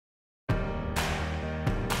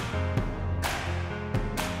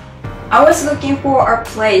I was looking for a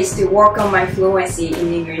place to work on my fluency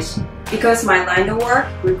in English because my line of work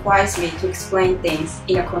requires me to explain things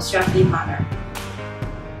in a constructive manner.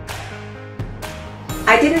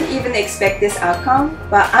 I didn't even expect this outcome,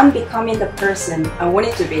 but I'm becoming the person I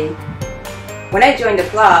wanted to be. When I joined the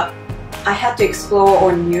club, I had to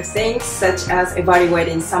explore on new things such as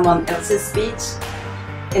evaluating someone else's speech,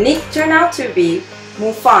 and it turned out to be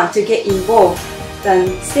more fun to get involved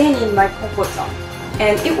than staying in my comfort zone.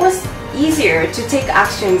 And it was easier to take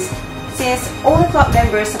actions since all the club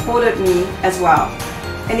members supported me as well.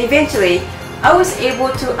 And eventually, I was able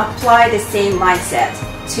to apply the same mindset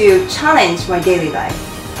to challenge my daily life,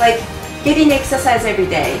 like getting exercise every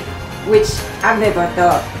day, which I've never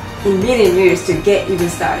thought in a million years to get even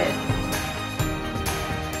started.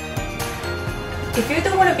 If you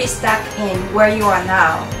don't want to be stuck in where you are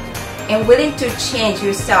now and willing to change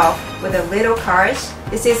yourself with a little courage,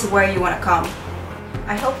 this is where you want to come.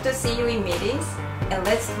 I hope to see you in meetings, and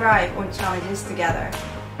let's thrive on challenges together.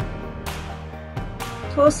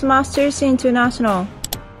 Toastmasters International